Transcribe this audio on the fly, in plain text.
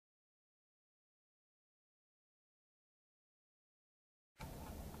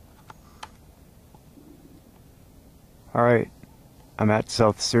Alright, I'm at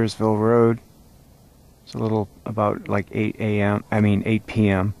South Searsville Road. It's a little about like 8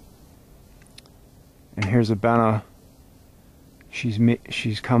 p.m. And here's a Benna.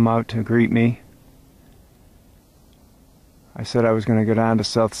 She's come out to greet me. I said I was going to go down to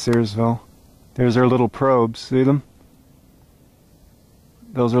South Searsville. There's her little probes, see them?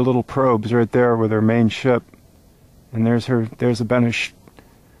 Those are little probes right there with her main ship. And there's a Benna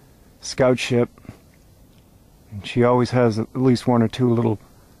scout ship. And she always has at least one or two little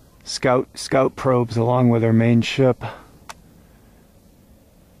scout probes along with her main ship.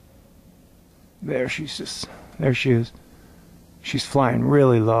 There she is. She's flying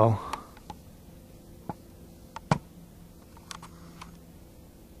really low.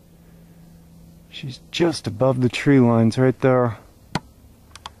 She's just above the tree lines right there.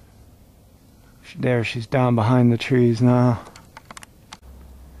 There, she's down behind the trees now.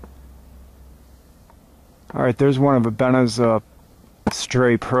 Alright, there's one of Benna's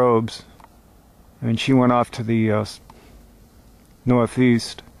stray probes. I mean, she went off to the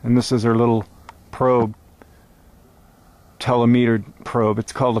northeast, and this is her little probe, telemeter probe.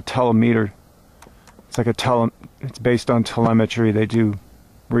 It's called a telemeter. It's like it's based on telemetry. They do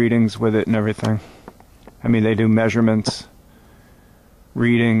readings with it and everything. I mean, they do measurements,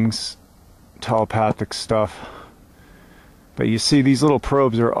 readings, telepathic stuff. But you see, these little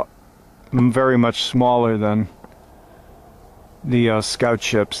probes are very much smaller than the scout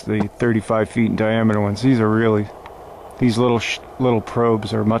ships, the 35 feet in diameter ones. These little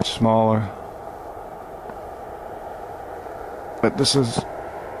probes are much smaller. But this is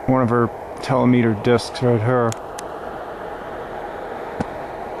one of her telemeter discs right here.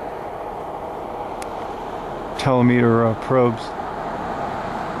 Telemeter probes.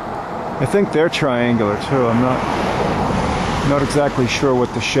 I think they're triangular too. I'm not exactly sure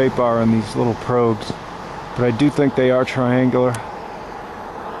what the shape are on these little probes, but I do think they are triangular.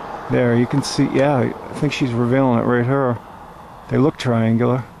 There, you can see, yeah, I think she's revealing it right here. They look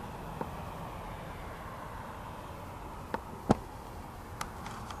triangular.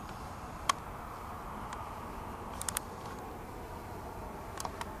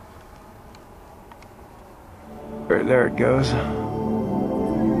 Right there it goes. A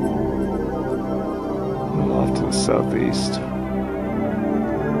little off to the southeast.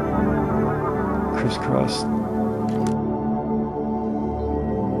 Crisscross